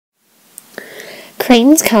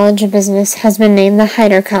Creighton's College of Business has been named the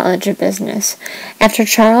Heider College of Business, after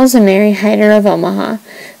Charles and Mary Heider of Omaha,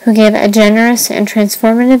 who gave a generous and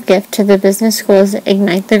transformative gift to the business school's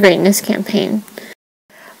Ignite the Greatness campaign.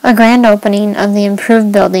 A grand opening of the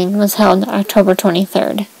improved building was held October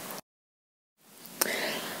 23rd.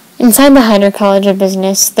 Inside the Heider College of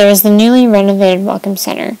Business, there is the newly renovated Welcome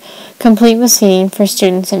Center, complete with seating for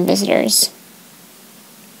students and visitors.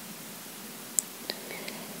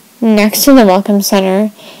 Next to the Welcome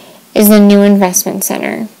Center is the new Investment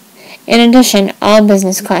Center. In addition, all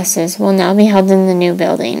business classes will now be held in the new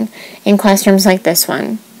building, in classrooms like this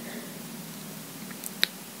one.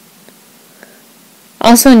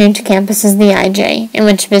 Also new to campus is the IJ, in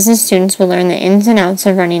which business students will learn the ins and outs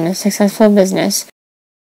of running a successful business.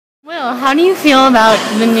 Will, how do you feel about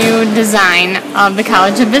the new design of the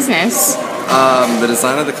College of Business? The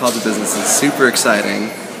design of the College of Business is super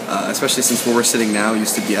exciting. Especially since where we're sitting now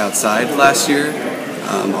used to be outside last year.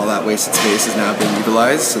 All that wasted space is now being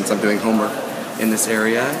utilized since I'm doing homework in this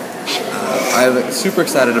area. I'm super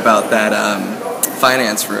excited about that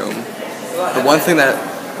finance room. The one thing that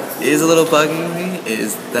is a little bugging me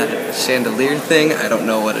is that chandelier thing. I don't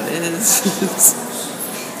know what it is.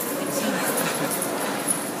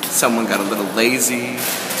 Someone got a little lazy,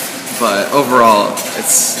 but overall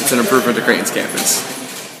it's an improvement to Creighton's campus.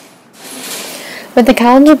 With the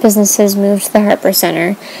College of Business's move to the Harper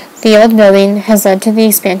Center, the old building has led to the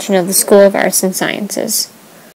expansion of the School of Arts and Sciences.